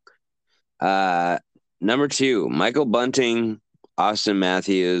 number 2, Michael Bunting, Austin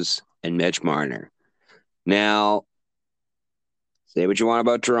Matthews, and Mitch Marner. Now, say what you want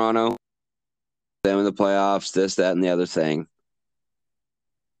about Toronto, them in the playoffs, this, that, and the other thing.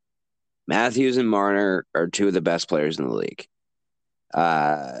 Matthews and Marner are 2 of the best players in the league.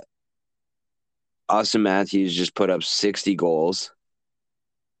 Austin Matthews just put up 60 goals,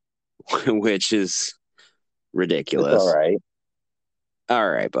 which is ridiculous. It's all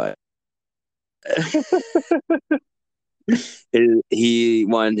right, but he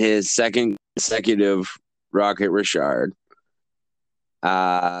won his second consecutive Rocket Richard.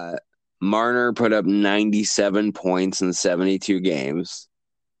 Marner put up 97 points in 72 games,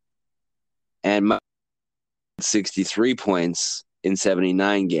 and 63 points in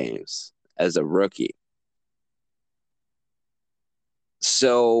 79 games as a rookie.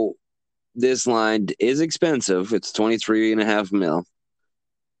 So this line is expensive. It's $23.5 million,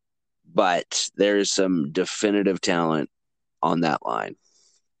 but there's some definitive talent on that line.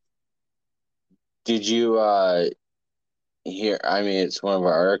 Did you hear? I mean, it's one of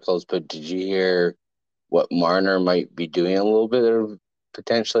our articles, but did you hear what Marner might be doing a little bit of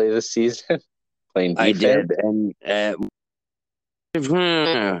potentially this season? Playing defense? I did, and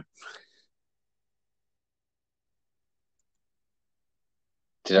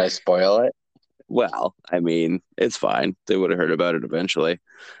did I spoil it? Well, I mean, it's fine. They would have heard about it eventually.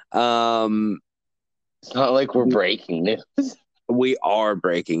 It's not like we're breaking news. We are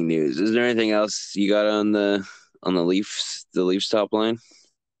breaking news. Is there anything else you got on the Leafs top line?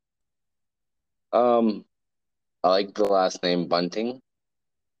 I like the last name Bunting.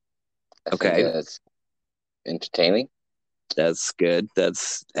 I think that's entertaining. That's good.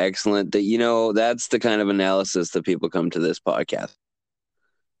 That's excellent. That's the kind of analysis that people come to this podcast.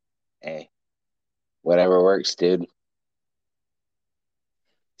 Hey, Whatever works, dude.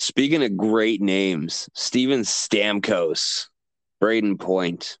 Speaking of great names, Steven Stamkos, Braden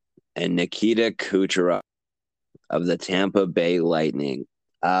Point, and Nikita Kucherov of the Tampa Bay Lightning.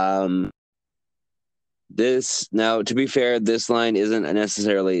 This now, to be fair, this line isn't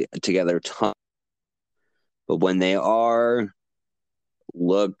necessarily together ton, but when they are,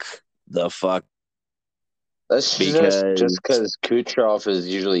 look the fuck. That's just because Kucherov is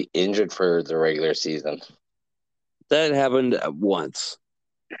usually injured for the regular season. That happened once.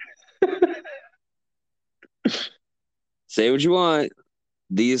 Say what you want.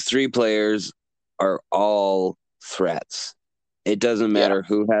 These three players are all threats. It doesn't matter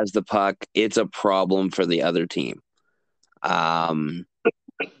who has the puck. It's a problem for the other team. Yeah,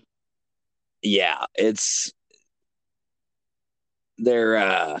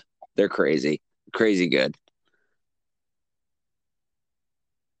 they're crazy. Crazy good.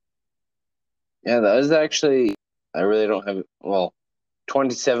 Yeah, that was actually, I really don't have,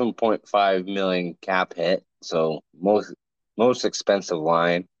 27.5 million cap hit. So most expensive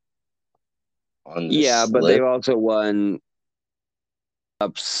line on this but list. they've also won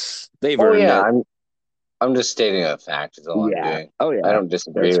ups. They've earned it. I'm just stating a fact is all I'm doing. Oh yeah. I don't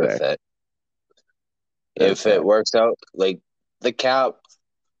disagree with it. If it works out, like the cap,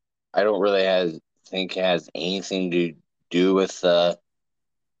 I don't really think it has anything to do with the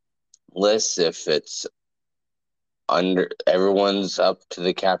list. If it's under, everyone's up to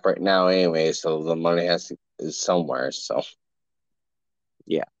the cap right now anyway, so the money is somewhere. So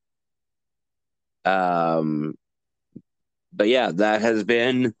yeah. But yeah, that has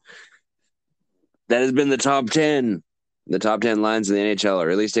been the top 10 lines in the NHL, or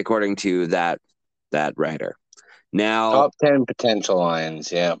at least according to that writer. Now, top 10 potential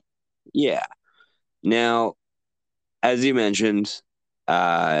lines, yeah. Now, as you mentioned,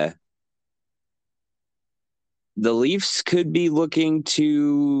 the Leafs could be looking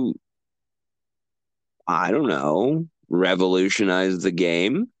to, I don't know, revolutionize the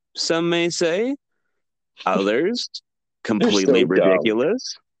game, some may say. Others, completely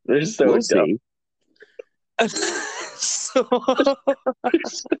ridiculous. They're so we'll dumb. See. They're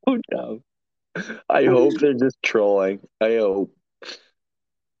so dumb. I hope they're just trolling. I hope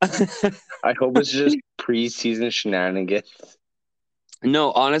it's just preseason shenanigans.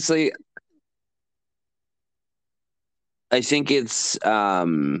 No, honestly, I think it's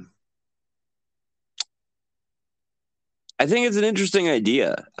an interesting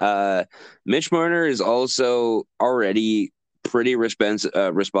idea. Mitch Marner is also already pretty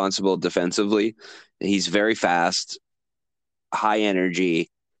responsible defensively. He's very fast, high energy,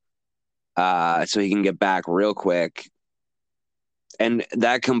 so he can get back real quick. And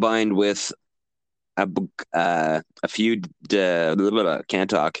that combined with a few a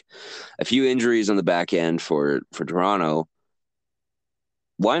few injuries on the back end for Toronto,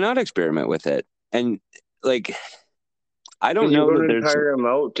 why not experiment with it? And like, I don't know that there's tire him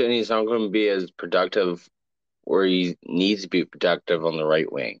out, and he's not going to be as productive where he needs to be productive on the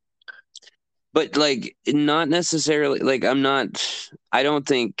right wing. But like, not necessarily. Like, I don't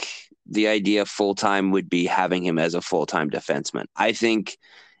think the idea full time would be having him as a full time defenseman. I think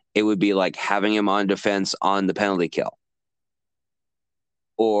it would be like having him on defense on the penalty kill,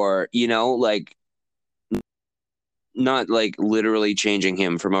 or like, not like literally changing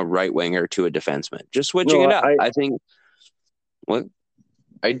him from a right winger to a defenseman, just switching it up. I think. What?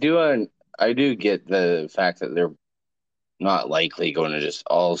 I do get the fact that they're not likely going to just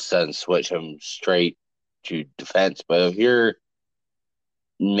all of a sudden switch him straight to defense. But if you're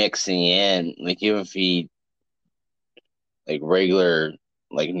mixing in, like even if he like regular,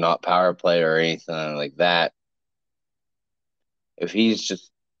 like not power play or anything like that, if he's just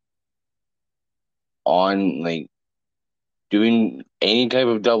on like doing any type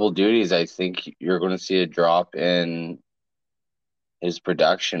of double duties, I think you're going to see a drop in his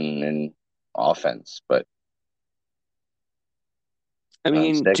production and offense. But I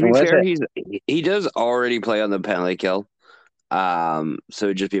mean, to be fair, he does already play on the penalty kill. So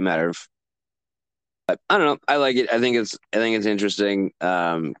it'd just be a matter of, I don't know. I like it. I think it's interesting.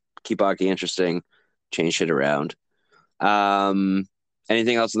 Keep hockey interesting. Change shit around.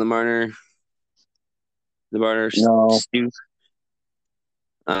 Anything else in the Marner? No.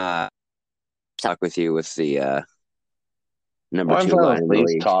 Talk with you with the number 2 line.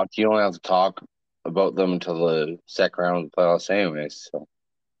 Leafs talk. You don't have to talk about them until the second round of the playoffs, anyways. So.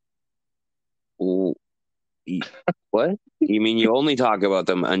 What? You mean you only talk about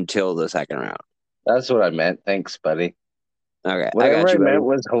them until the second round? That's what I meant. Thanks, buddy. Okay. Whatever I meant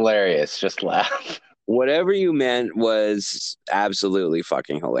was hilarious. Just laugh. Whatever you meant was absolutely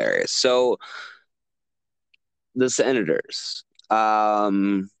fucking hilarious. So the Senators.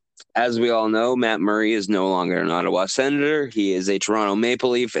 As we all know, Matt Murray is no longer an Ottawa Senator. He is a Toronto Maple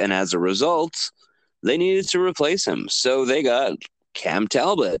Leaf, and as a result, they needed to replace him. So they got Cam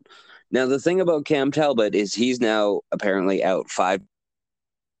Talbot. Now, the thing about Cam Talbot is he's now apparently out 5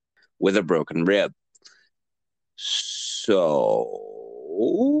 with a broken rib. So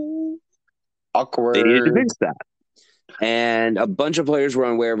they needed to Awkward. fix that. And a bunch of players were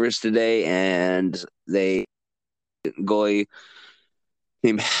on waivers today, and they goalie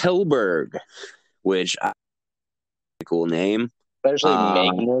named Hellberg, which a cool name. Especially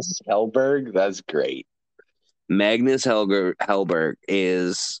Magnus Hellberg. That's great. Magnus Hellberg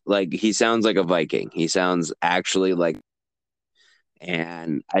is like, he sounds like a Viking. He sounds actually like,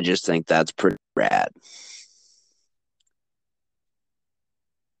 and I just think that's pretty rad.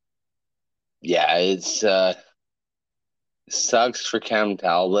 Yeah, it's sucks for Cam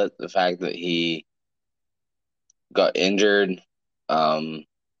Talbot, the fact that he got injured. I've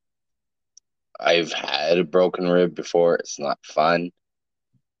had a broken rib before. It's not fun.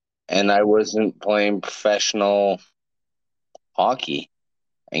 And I wasn't playing professional hockey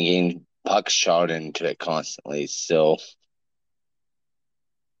and getting pucks shot into it constantly. So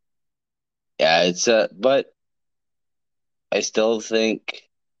yeah, it's but I still think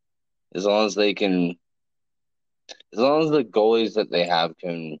as long as the goalies that they have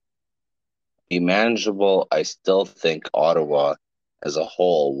can be manageable, I still think Ottawa as a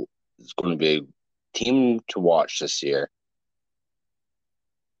whole is going to be a team to watch this year.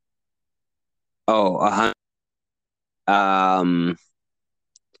 Oh,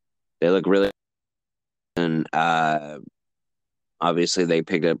 they look really, and obviously they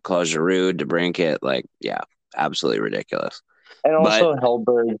picked up Claude Giroux, DeBrincat, like, yeah, absolutely ridiculous. And But also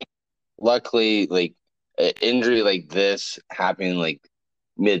Hellberg, luckily, like an injury like this happening like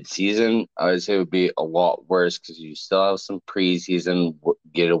mid-season, I would say it would be a lot worse because you still have some preseason,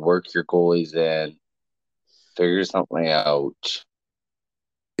 get to work your goalies in, figure something out.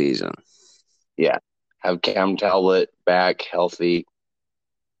 season. Yeah, have Cam Talbot back healthy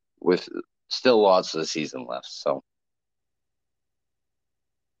with still lots of the season left. So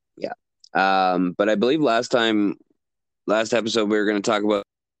Yeah. But I believe last episode we were going to talk about,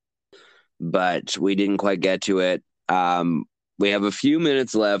 but we didn't quite get to it. We have a few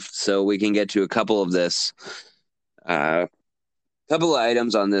minutes left, so we can get to a couple of couple of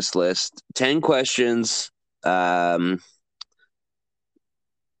items on this list. 10 questions. For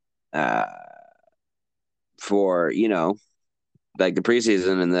like the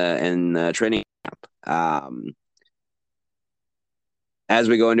preseason and the training camp. As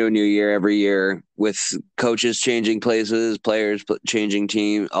we go into a new year, every year with coaches changing places, players changing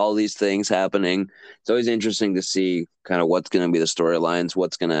team, all these things happening, it's always interesting to see kind of what's going to be the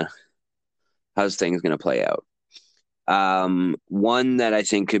storylines, how's things going to play out. One that I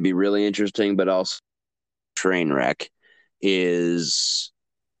think could be really interesting, but also train wreck, is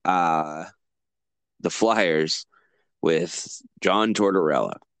the Flyers with John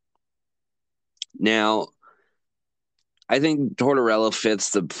Tortorella. Now, I think Tortorella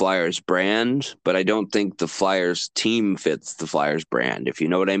fits the Flyers brand, but I don't think the Flyers team fits the Flyers brand, if you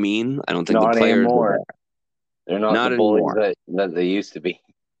know what I mean. I don't think not the players anymore. They're not the bullies that they used to be.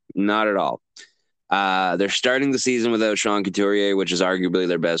 Not at all. They're starting the season without Sean Couturier, which is arguably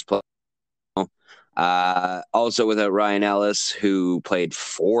their best player. Also without Ryan Ellis, who played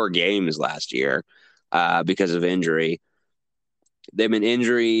 4 games last year because of injury. They've been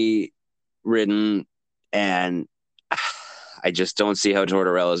injury-ridden, and I just don't see how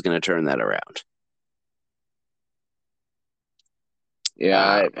Tortorella is going to turn that around.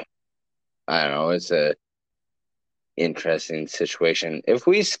 Yeah, I don't know. It's a interesting situation. If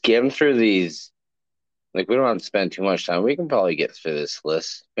we skim through these, like, we don't have to spend too much time. We can probably get through this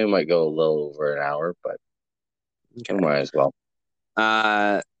list. We might go a little over an hour, but we might as well.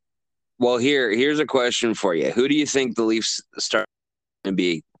 Well, here's a question for you. Who do you think the Leafs start to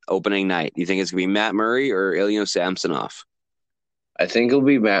be opening night? Do you think it's going to be Matt Murray or Ilya Samsonov? I think it'll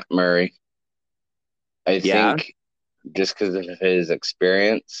be Matt Murray. I think just because of his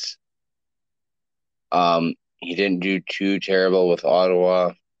experience, he didn't do too terrible with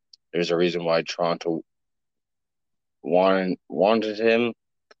Ottawa. There's a reason why Toronto wanted him.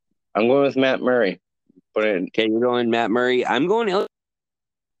 I'm going with Matt Murray. Okay, you're going Matt Murray. I'm going Ilya.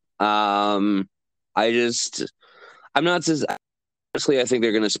 I'm not just honestly. I think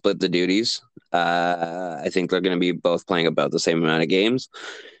they're going to split the duties. I think they're going to be both playing about the same amount of games,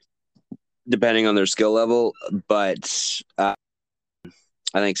 depending on their skill level. But I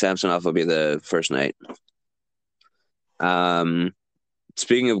think Samsonov will be the first night.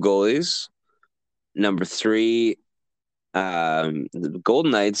 Speaking of goalies, Number 3, the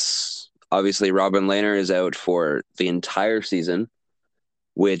Golden Knights. Obviously, Robin Lehner is out for the entire season,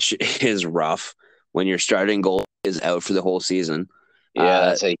 which is rough when your starting goal is out for the whole season. Yeah,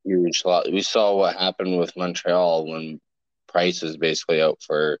 that's a huge lot. We saw what happened with Montreal when Price was basically out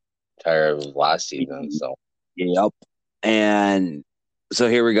for entire last season. So, yep. And so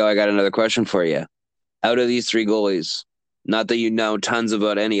here we go. I got another question for you. Out of these 3 goalies, not that you know tons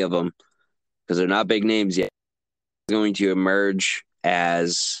about any of them, because they're not big names yet, going to emerge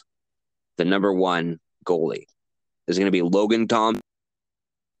as the number 1 goalie. Is it going to be Logan Thompson,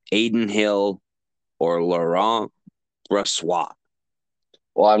 Adin Hill, or Laurent Brossoit?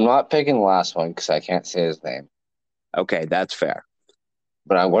 well, I'm not picking the last one because I can't say his name. Okay, that's fair.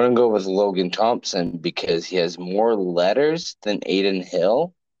 But I want to go with Logan Thompson because he has more letters than Adin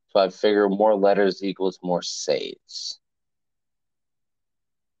Hill. So I figure more letters equals more saves.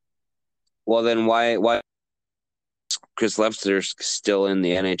 Well, then why Chris Lefster's still in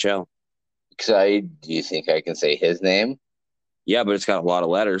the NHL? Do you think I can say his name? Yeah, but it's got a lot of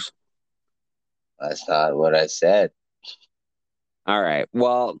letters. That's not what I said. All right.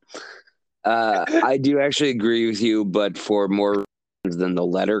 Well, I do actually agree with you, but for more than the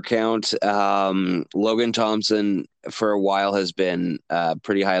letter count, Logan Thompson for a while has been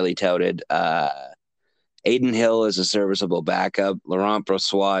pretty highly touted. Adin Hill is a serviceable backup. Laurent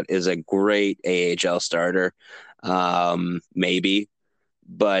Brossoit is a great AHL starter, maybe,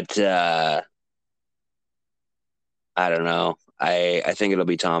 but I don't know. I think it'll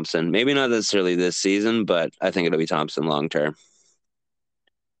be Thompson. Maybe not necessarily this season, but I think it'll be Thompson long term.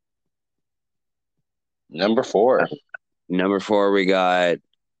 Number 4. Number 4, we got.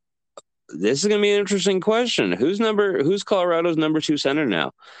 This is gonna be an interesting question. Who's Colorado's number 2 center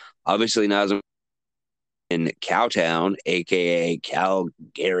now? Obviously, Nazem in Cowtown, aka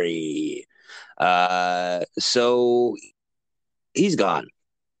Calgary. So he's gone.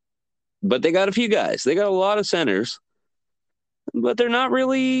 But they got a few guys. They got a lot of centers, but they're not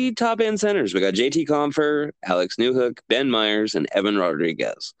really top end centers. We got JT Compher, Alex Newhook, Ben Myers, and Evan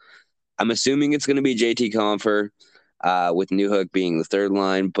Rodriguez. I'm assuming it's going to be JT Compher, with Newhook being the third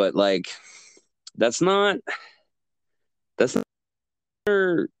line, but like that's not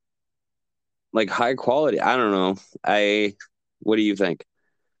like high quality. I don't know. What do you think?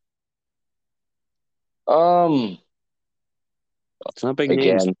 It's not big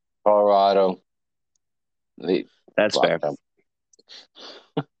again, names. Colorado. That's fair.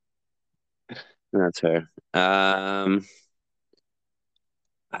 That's fair.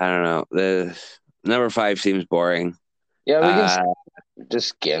 I don't know. The number 5 seems boring. Yeah, we can just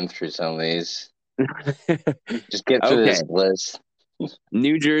skim through some of these. Just get through this list.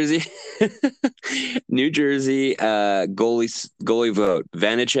 New Jersey, goalie vote: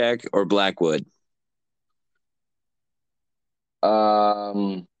 Vanecek or Blackwood?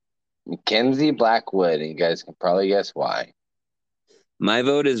 Mackenzie Blackwood, and you guys can probably guess why. My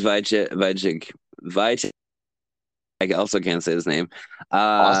vote is Vajcik. I also can't say his name.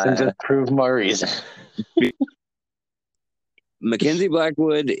 Austin just proved my reason. Mackenzie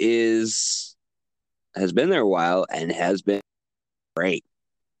Blackwood has been there a while and has been great.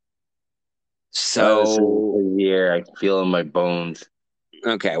 So year, I feel in my bones.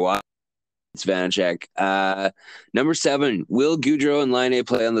 Okay, well, it's Vanecek. Number 7, will Gaudreau and Laine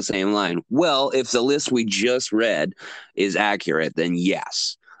play on the same line? Well, if the list we just read is accurate, then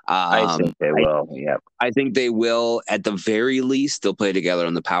yes. I think they will. Yeah, I think they will. At the very least, they'll play together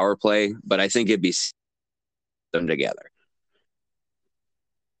on the power play. But I think it'd be them together.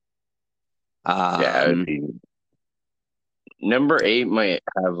 Number 8 might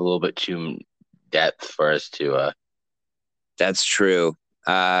have a little bit too depth for us to. That's true.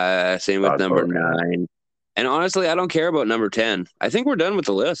 Same with number 9. And honestly, I don't care about number 10. I think we're done with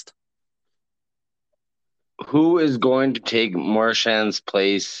the list. Who is going to take Marchand's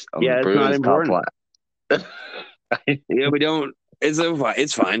place on the Bruins top line? Yeah, we don't.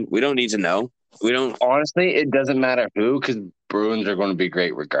 It's fine. We don't need to know. We don't. Honestly, it doesn't matter who, because Bruins are going to be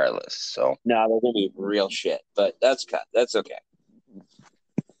great regardless. So no, they're going to be real shit. But that's okay.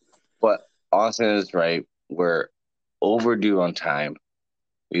 But Austin is right. We're overdue on time.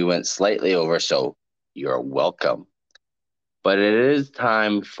 We went slightly over, so you're welcome. But it is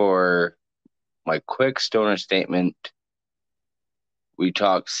time for my quick stoner statement. We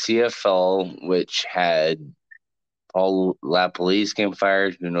talked CFL, which had Paul LaPolice getting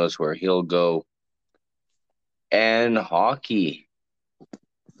fired. Who knows where he'll go? And hockey.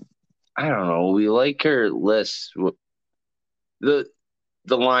 I don't know. We like our lists. The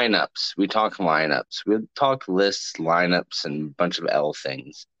lineups. We talk lineups. We talk lists, lineups, and a bunch of L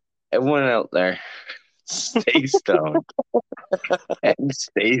things. Everyone out there, stay stoned and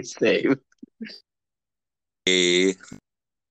stay safe. Hey.